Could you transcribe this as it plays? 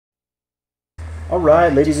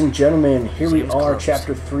Alright, ladies and gentlemen, here we are,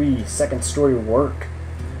 Chapter 3, Second Story Work.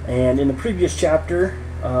 And in the previous chapter,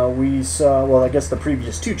 we saw, well, I guess the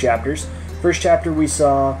previous two chapters. First chapter, we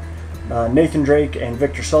saw Nathan Drake and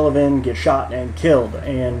Victor Sullivan get shot and killed.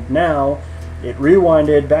 And now, it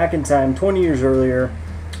rewinded back in time 20 years earlier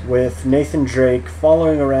with Nathan Drake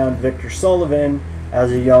following around Victor Sullivan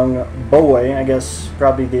as a young boy, I guess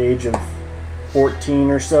probably the age of 14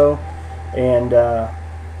 or so, and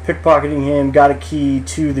pickpocketing him, got a key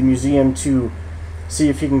to the museum to see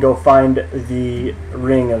if he can go find the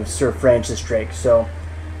ring of Sir Francis Drake. So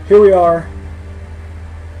here we are,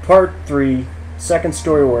 part 3, second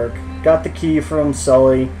story work. Got the key from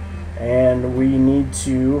Sully, and we need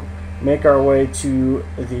to make our way to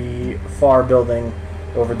the far building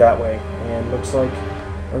over that way. And looks like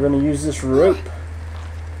we're going to use this rope,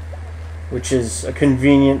 which is a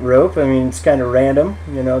convenient rope. I mean, it's kind of random,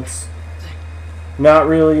 you know, it's not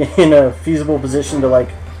really in a feasible position to like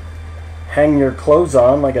hang your clothes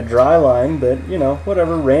on like a dry line, but you know,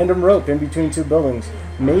 whatever, random rope in between two buildings.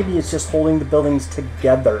 Maybe it's just holding the buildings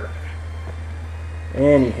together.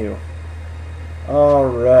 Anywho,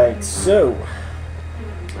 alright, so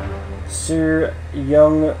Sir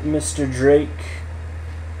Young Mr. Drake,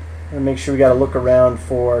 gonna make sure we gotta look around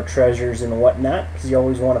for treasures and whatnot, because you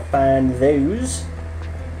always want to find those.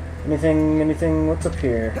 Anything, what's up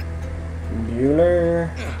here? Bueller.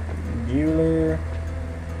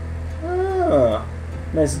 Ah,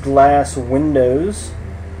 nice glass windows.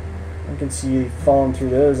 I can see you falling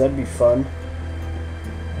through those. That'd be fun.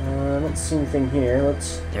 I don't see anything here.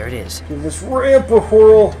 There it is. Give this ramp a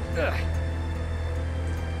whirl.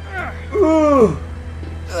 Ooh.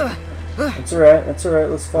 That's alright. That's alright.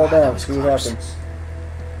 Let's fall down. See what happens.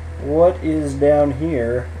 What is down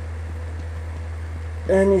here?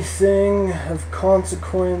 Anything of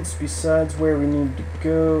consequence besides where we need to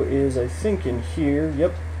go is, I think, in here.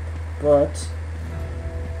 Yep. But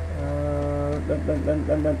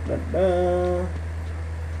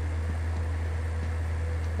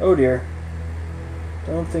oh dear.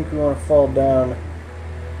 Don't think we want to fall down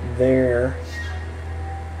there.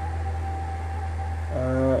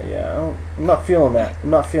 Yeah, I'm not feeling that. I'm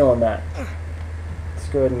not feeling that. Let's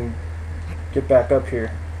go ahead and get back up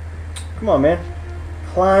here. Come on, man.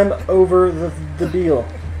 Climb over the deal.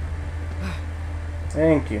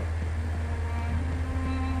 Thank you.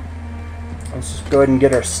 Let's just go ahead and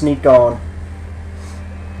get our sneak on.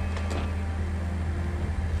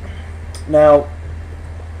 Now,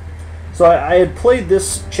 so I had played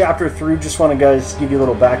this chapter through. Just want to guys give you a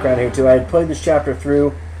little background here too. I had played this chapter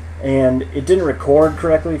through, and it didn't record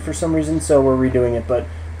correctly for some reason, so we're redoing it. But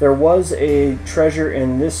there was a treasure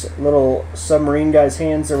in this little submarine guy's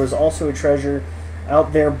hands. There was also a treasure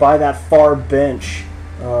out there by that far bench.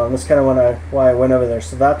 That's kind of why I went over there.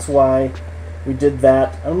 So that's why we did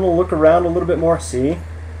that. I'm going to look around a little bit more. See?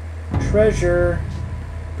 Treasure.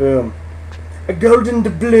 Boom. A golden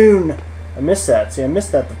doubloon. I missed that. See, I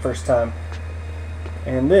missed that the first time.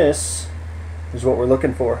 And this is what we're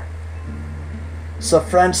looking for. Sir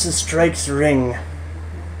Francis Drake's ring.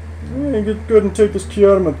 Yeah, go ahead and take this key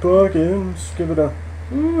out of my pocket and just give it a...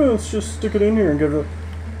 let's just stick it in here and give it a...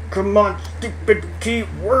 Come on, stupid key,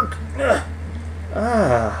 work!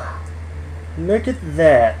 Ah, look at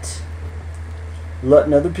that.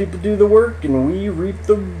 Letting other people do the work and we reap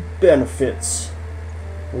the benefits.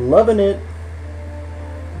 Loving it.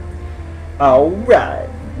 Alright.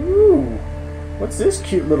 Ooh, what's this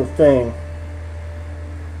cute little thing?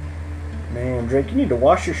 Man, Drake, you need to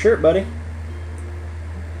wash your shirt, buddy.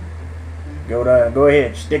 Go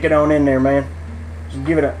ahead, stick it on in there, man. Just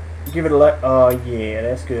give it a oh yeah,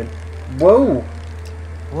 that's good. Whoa.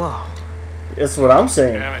 Whoa. That's what I'm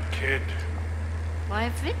saying. Damn it, kid. Why,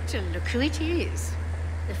 Victor, look who it is.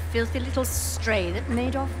 The filthy little stray that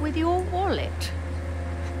made off with your wallet.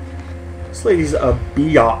 This lady's a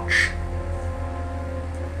biatch.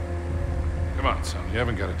 Come on, son. You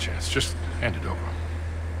haven't got a chance. Just hand it over.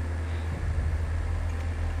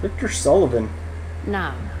 Victor Sullivan.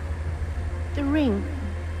 Now, the ring.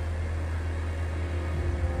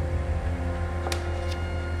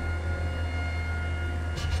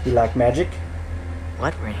 You like magic?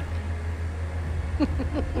 What ring?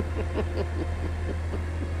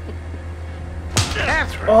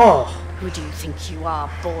 Catherine! Oh! Who do you think you are,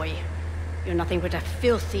 boy? You're nothing but a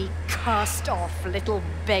filthy, cast-off little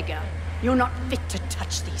beggar. You're not fit to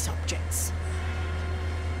touch these objects.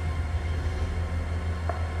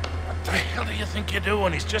 What the hell do you think you're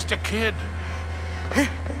doing? He's just a kid.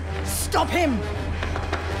 Stop him!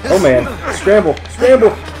 Oh man. Scramble!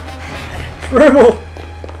 Scramble! Scramble!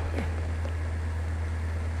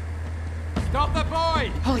 Stop the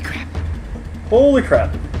boy! Holy crap! Holy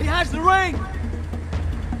crap. He has the ring!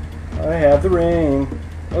 I have the ring.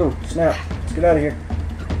 Oh, snap. Let's get out of here.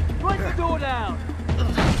 Break the door down!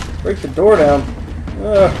 Break the door down.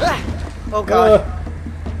 Oh god.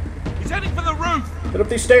 He's heading for the roof. Get up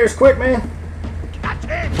these stairs quick, man. Catch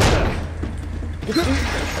him.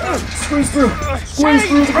 Squeeze through. Squeeze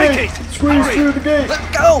through the break gate. it. Squeeze Hurry. through the gate.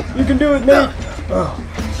 Let go! You can do it, Nate. Oh,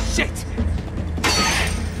 Shit.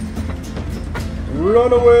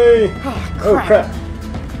 run away. Oh, crap. crap.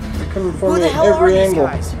 They're coming for Who me the at hell are every these angle.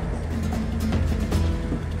 guys?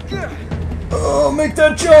 Oh, make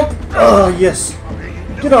that jump. Oh, yes.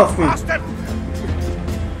 Get off me. Bastard.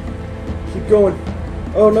 Keep going.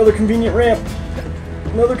 Oh, another convenient ramp.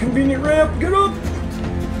 Another convenient ramp. Get up.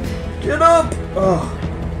 Get up.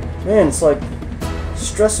 Oh, man, it's like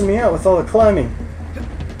stressing me out with all the climbing.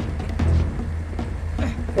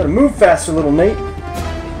 Gotta move faster, little Nate.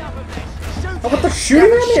 How about the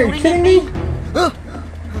shooting on there? Are you kidding me?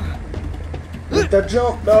 Make that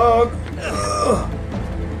jump, dog. Ugh.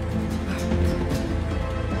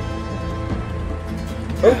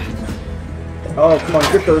 Oh. Oh, come on,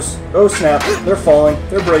 get those. Oh, snap. They're falling.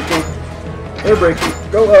 They're breaking. They're breaking.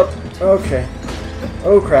 Go up. Okay.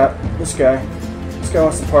 Oh, crap. This guy. This guy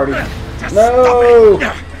wants to party. No!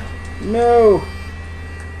 No!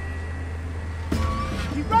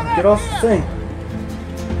 Get off the thing.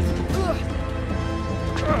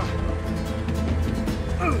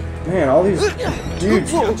 Man, all these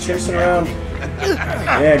dudes chasing around.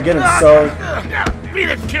 Yeah, get him, Sully. Beat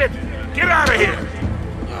it, kid. Get out of here.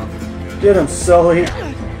 Get him, Sully.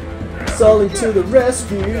 Sully to the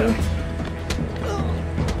rescue.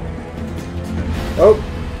 Oh,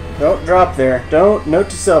 don't drop there. Don't, note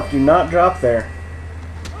to self, do not drop there.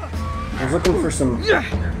 I was looking for some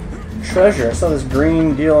treasure. I saw this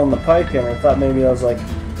green deal on the pipe here, and I thought maybe I was like,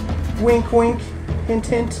 wink, wink, hint,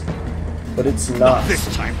 hint. But it's not. This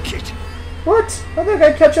time, kid. What? How'd that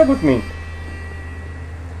guy catch up with me?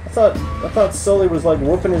 I thought Sully was like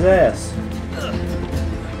whooping his ass.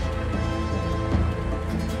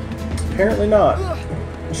 Apparently not.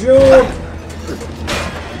 Jump!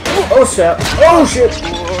 Oh snap! Oh shit!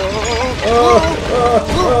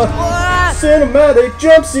 Cinematic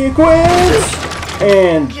jump sequence!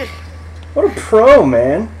 And what a pro,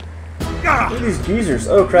 man! Look at these geezers.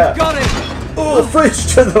 Oh crap! Got it! Oh, the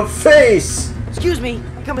fridge to the face! Excuse me,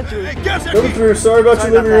 coming through. Coming through. Sorry about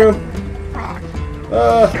your living room.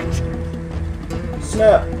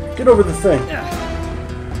 Snap! Get over the thing.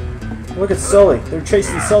 Look at Sully. They're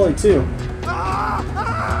chasing Sully too.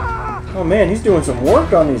 Oh man, he's doing some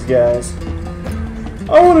work on these guys.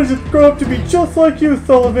 I wanted to grow up to be just like you,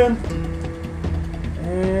 Sullivan.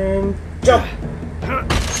 And jump.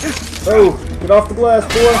 Oh, get off the glass,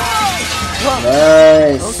 boy.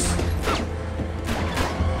 Nice.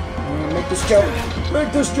 Make this jump.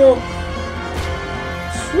 Make this jump.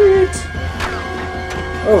 Sweet.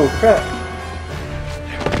 Oh crap.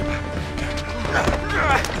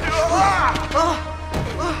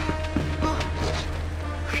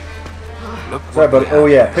 Sorry, buddy. Oh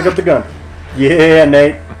yeah, pick up the gun. Yeah,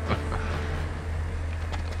 Nate.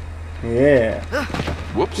 Yeah.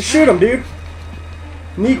 Whoops. Just shoot him, dude.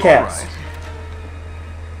 Kneecaps. All right.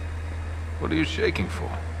 What are you shaking for?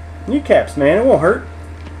 Kneecaps, man. It won't hurt.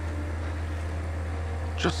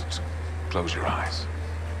 Just close your eyes.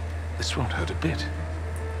 This won't hurt a bit.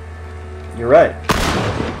 You're right.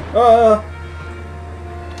 I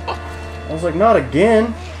was like, not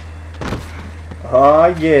again. Ah,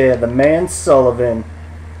 yeah, the man Sullivan.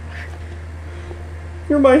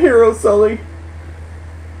 You're my hero, Sully.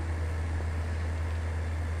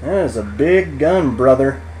 That is a big gun,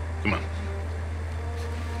 brother. Come on.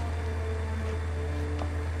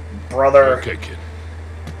 Brother. Okay, kid.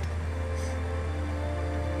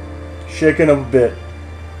 Shaking up a bit,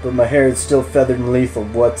 but my hair is still feathered and lethal.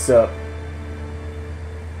 What's up?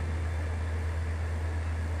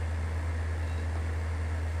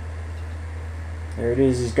 There it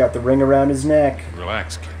is. He's got the ring around his neck.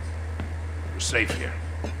 Relax, kid. We're safe here.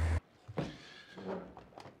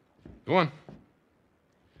 Go on.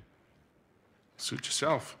 Suit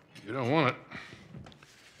yourself. You don't want it.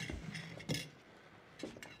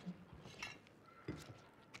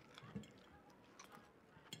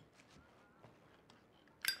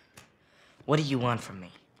 What do you want from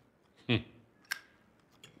me? A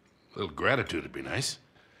little gratitude would be nice.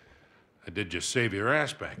 I did just save your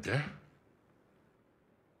ass back there.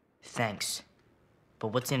 Thanks. But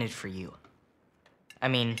what's in it for you? I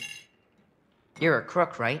mean, you're a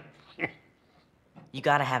crook, right? You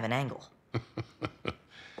gotta have an angle.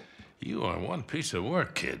 You are one piece of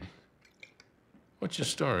work, kid. What's your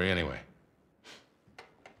story, anyway?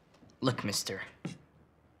 Look, mister.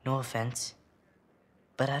 No offense,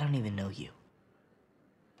 but I don't even know you.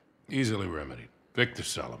 Easily remedied. Victor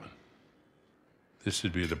Sullivan. This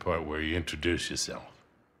would be the part where you introduce yourself.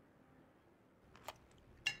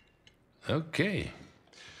 Okay.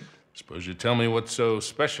 Suppose you tell me what's so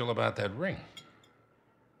special about that ring.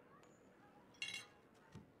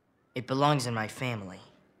 It belongs in my family.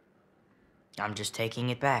 I'm just taking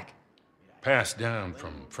it back. Passed down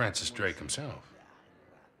from Francis Drake himself.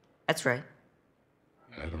 That's right.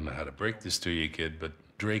 I don't know how to break this to you, kid, but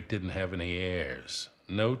Drake didn't have any heirs.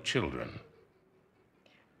 No children.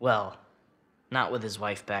 Well, not with his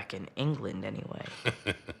wife back in England, anyway.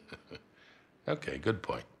 Okay, good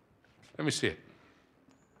point. Let me see it.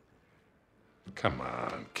 Come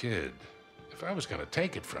on, kid. If I was gonna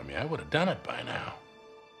take it from you, I would have done it by now.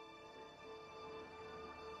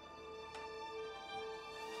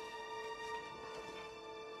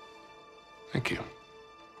 Thank you.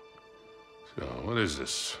 So, what is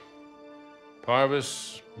this?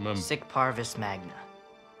 Parvis Sic Parvis Magna.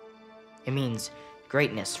 It means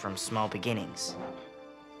greatness from small beginnings.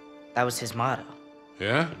 That was his motto.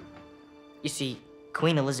 Yeah? You see,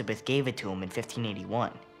 Queen Elizabeth gave it to him in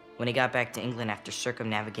 1581, when he got back to England after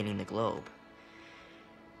circumnavigating the globe.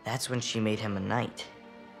 That's when she made him a knight.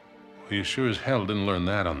 Well, you sure as hell didn't learn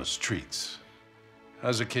that on the streets.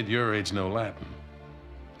 How's a kid your age know Latin?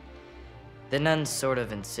 The nuns sort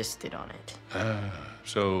of insisted on it.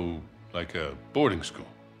 So, like a boarding school?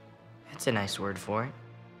 That's a nice word for it.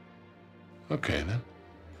 Okay, then.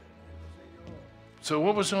 So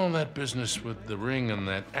what was all that business with the ring and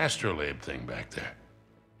that astrolabe thing back there?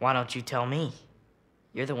 Why don't you tell me?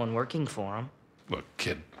 You're the one working for him. Look,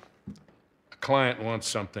 kid, a client wants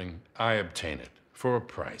something, I obtain it, for a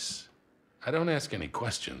price. I don't ask any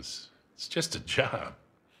questions. It's just a job.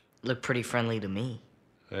 Look pretty friendly to me.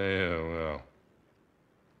 Yeah, well.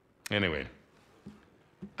 Anyway,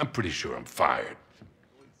 I'm pretty sure I'm fired.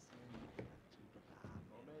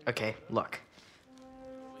 Okay, look.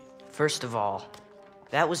 First of all,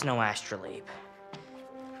 that was no astrolabe.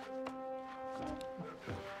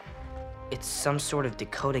 It's some sort of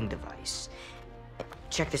decoding device.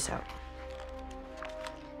 Check this out.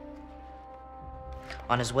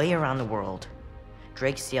 On his way around the world,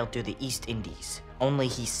 Drake sailed through the East Indies. Only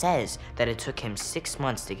he says that it took him 6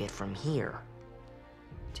 months to get from here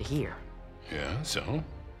to here. Yeah, so?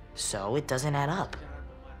 So it doesn't add up.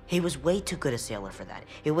 He was way too good a sailor for that.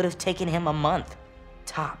 It would have taken him a month,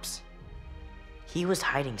 tops. He was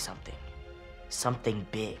hiding something. Something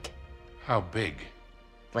big. How big?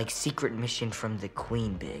 Like secret mission from the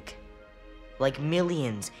Queen big. Like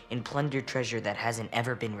millions in plundered treasure that hasn't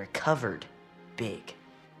ever been recovered big.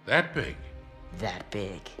 That big? That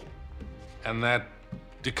big. And that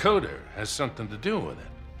decoder has something to do with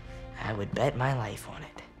it? I would bet my life on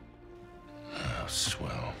it. Oh,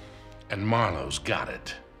 swell. And Marlowe's got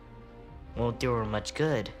it. Won't do her much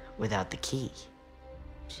good without the key.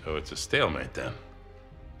 So it's a stalemate then?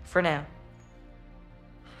 For now.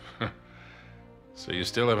 So you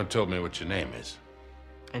still haven't told me what your name is?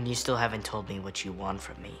 And you still haven't told me what you want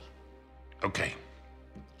from me. Okay.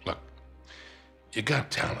 Look, you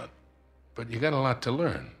got talent, but you got a lot to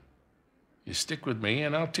learn. You stick with me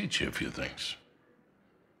and I'll teach you a few things.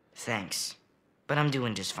 Thanks. But I'm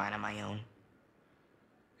doing just fine on my own.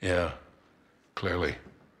 Yeah, clearly.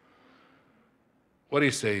 What do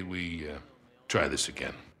you say we try this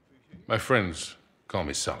again? My friends call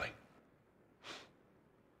me Sully.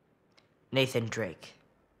 Nathan Drake.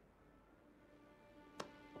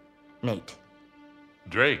 Nate.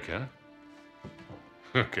 Drake, huh?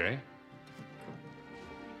 Okay.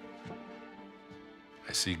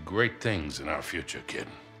 I see great things in our future, kid.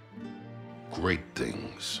 Great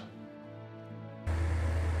things.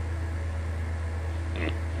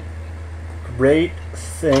 Great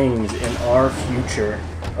things in our future.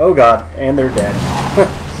 Oh god, and they're dead.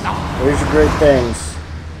 There's your great things.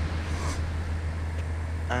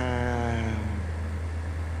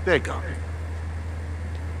 They're gone.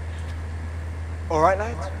 All right,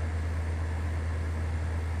 lads?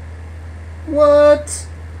 What?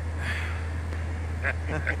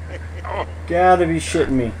 Gotta be shitting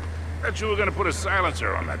me. Bet you were gonna put a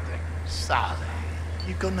silencer on that thing. Sully,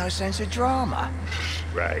 you've got no sense of drama.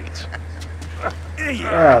 Right.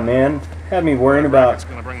 Ah, man. Had me worrying about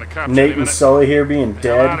Gonna bring the cops Nate any and minute. Sully here being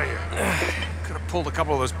Get out dead. of here. Could have pulled a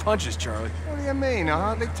couple of those punches, Charlie. What do you mean? I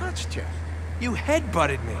hardly touched you. You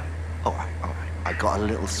headbutted me. All right, all right. I got a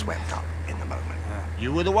little swept up in the moment.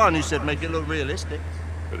 You were the one who said make it look realistic.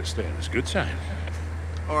 Better stay on his good side.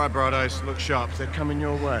 All right, Broadice, look sharp. They're coming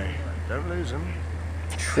your way. Don't lose them.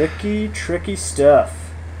 Tricky, tricky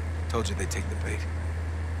stuff. Told you they'd take the bait.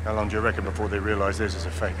 How long do you reckon before they realize this is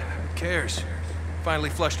a fake? Who cares? Finally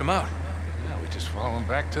flushed them out. Now we just fallen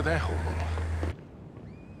back to that hole.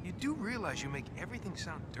 You do realize you make everything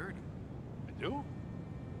sound dirty. I do?